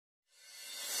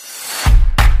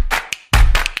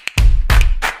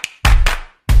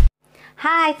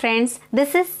Hi friends,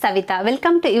 this is Savita.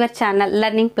 Welcome to your channel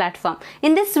Learning Platform.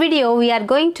 In this video, we are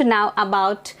going to know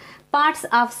about parts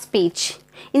of speech.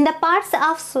 In the parts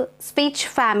of speech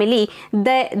family,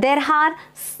 there are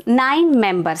 9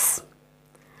 members.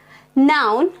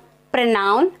 Noun,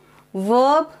 pronoun,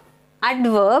 verb,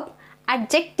 adverb,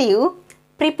 adjective,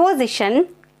 preposition,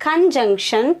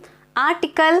 conjunction,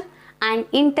 article and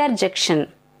interjection.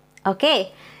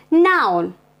 Okay.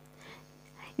 Noun.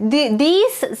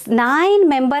 These 9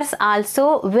 members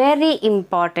also very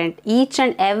important. Each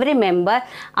and every member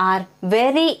are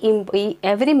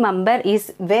every member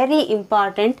is very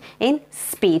important in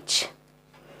speech.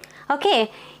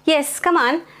 Okay. Yes, come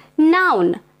on.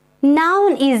 Noun.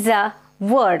 Noun is a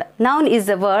word. Noun is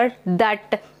a word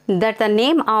that the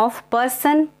name of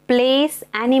person, place,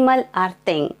 animal or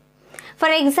thing. For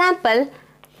example,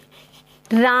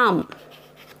 Ram,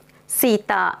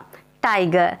 Sita,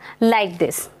 tiger, like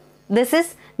this. This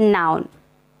is noun.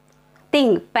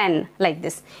 Thing, pen, like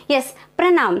this. Yes,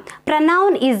 pronoun.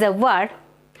 Pronoun is a word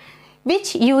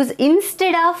which use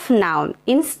instead of noun.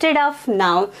 Instead of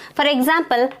noun. For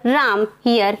example, Ram,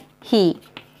 here he.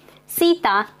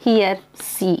 Sita, here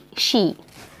she.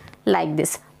 Like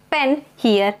this. Pen,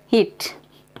 here it.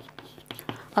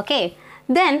 Okay.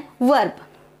 Then verb.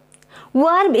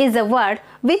 Verb is a word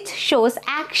which shows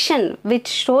action.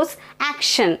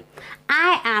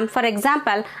 I am, for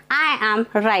example, I am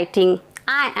writing,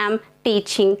 I am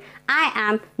teaching, I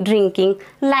am drinking,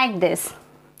 like this.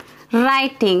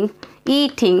 Writing,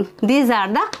 eating, these are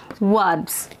the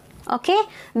verbs. Okay.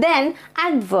 Then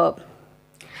adverb.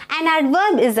 An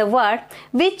adverb is a word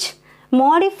which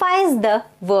modifies the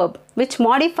verb.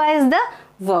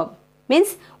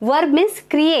 Means verb means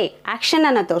ಕ್ರಿಯೆ action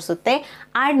ಅನ್ನು ತೋರಿಸುತ್ತೆ.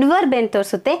 adverb ಏನು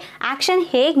ತೋರಿಸುತ್ತೆ action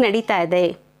ಹೇಗೆ ನಡೀತಾ ಇದೆ.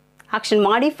 action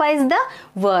modifies the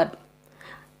verb.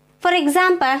 For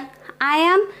example, I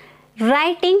am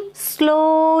writing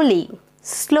slowly.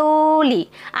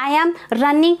 I am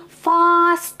running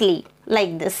fastly,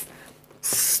 like this.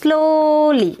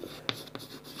 Slowly.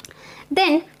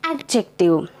 Then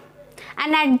adjective.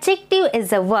 An adjective is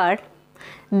a word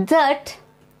that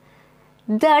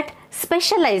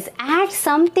specialize, add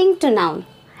something to noun.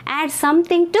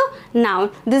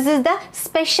 This is the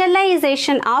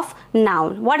specialization of noun.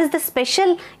 What is the special?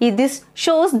 This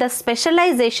shows the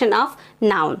specialization of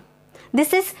noun.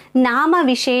 This is nama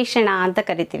visheshana anta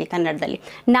karitivi kannadadalli.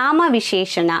 Nama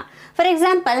visheshana. For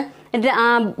example,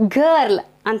 girl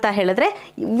anta helidre,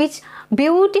 which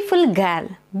beautiful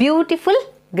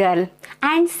girl,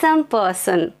 handsome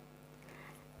person,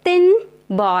 thin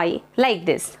boy, like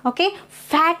this. Okay.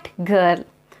 Fat girl,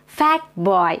 fat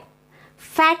boy,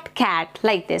 fat cat,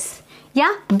 like this.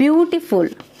 Yeah. Beautiful.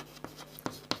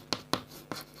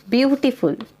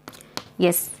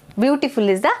 Yes, beautiful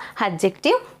is the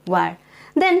adjective word.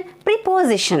 Then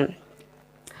preposition.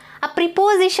 A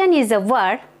preposition is a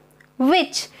word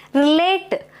which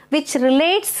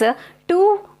relates to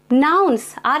nouns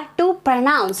or to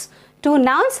pronouns. To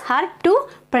nouns or to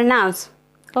pronouns.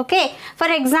 Okay. For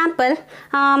example,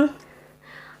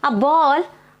 a ball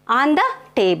on the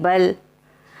table,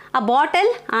 a bottle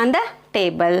on the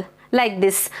table, like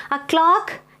this. A clock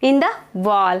in the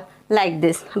wall, like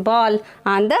this. Ball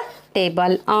on the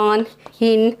table, on,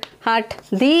 in, at.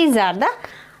 These are the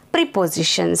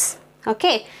prepositions.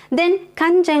 Okay. Then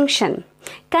conjunction.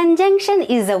 Conjunction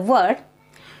is a word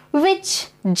which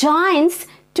joins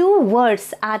two words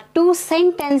or two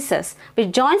sentences.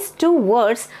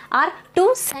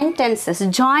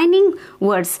 Joining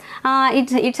words.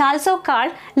 It's also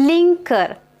called linker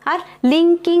or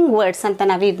linking words anta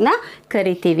navu idna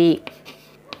karitivi.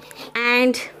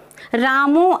 And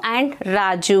Ramu and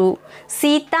Raju,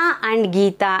 Sita and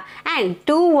Geeta, and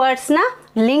two words na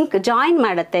join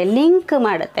ಮಾಡುತ್ತೆ.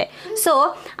 So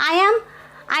I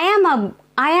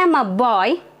am a boy,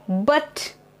 but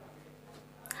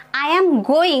I am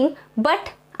going, but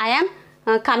I am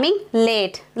coming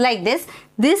late, like this.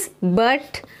 This but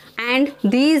and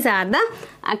these are the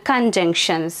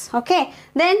conjunctions. Okay.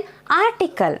 Then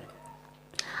article.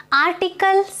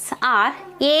 Articles are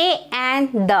a and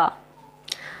the.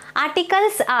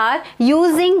 Articles are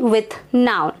using with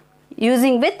noun.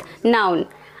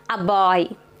 A boy,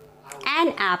 an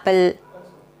apple.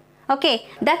 Okay,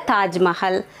 the Taj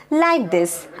Mahal, like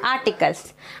this. Articles.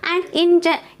 And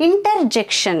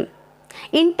interjection.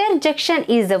 Interjection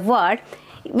is a word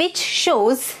which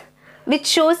shows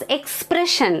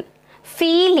expression,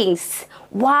 feelings.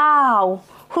 Wow,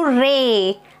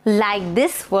 hooray, like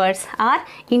these words are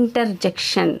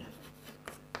interjection.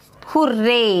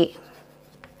 Hooray.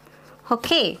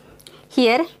 Okay,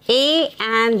 here a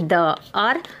and the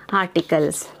are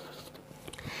articles.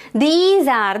 These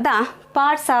are the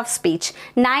parts of speech,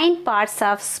 9 parts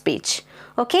of speech.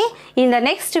 Okay, in the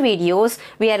next videos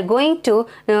we are going to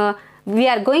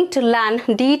learn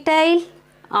detail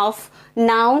of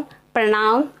noun,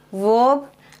 pronoun, verb,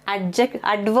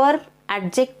 adverb,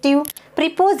 adjective,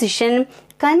 preposition,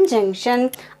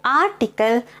 conjunction,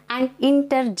 article and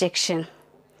interjection.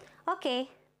 Okay,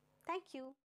 thank you.